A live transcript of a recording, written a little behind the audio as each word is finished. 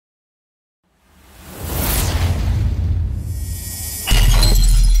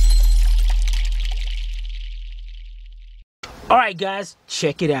Alright guys,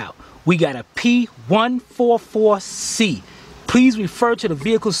 check it out. We got a P144C. Please refer to the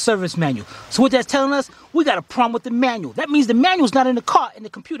vehicle service manual. So what that's telling us, we got a problem with the manual. That means the manual's not in the car and the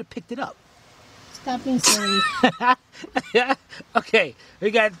computer picked it up. Stop being silly. Okay,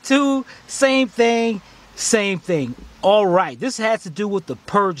 we got two, same thing. Alright, this has to do with the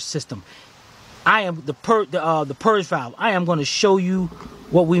purge system. I am the purge valve. I am going to show you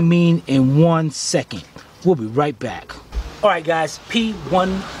what we mean in 1 second. We'll be right back. Alright guys,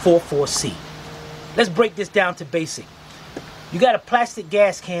 P144C. Let's break this down to basic. You got a plastic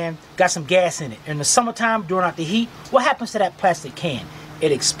gas can, got some gas in it. In the summertime, during out the heat, what happens to that plastic can?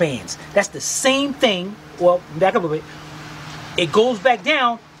 It expands. That's the same thing, well, back up a bit. It goes back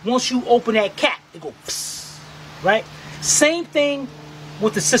down once you open that cap. It goes psst, right? Same thing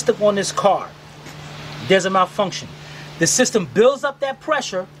with the system on this car. There's a malfunction. The system builds up that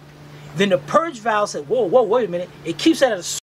pressure, then the purge valve says, whoa, wait a minute. It keeps that at a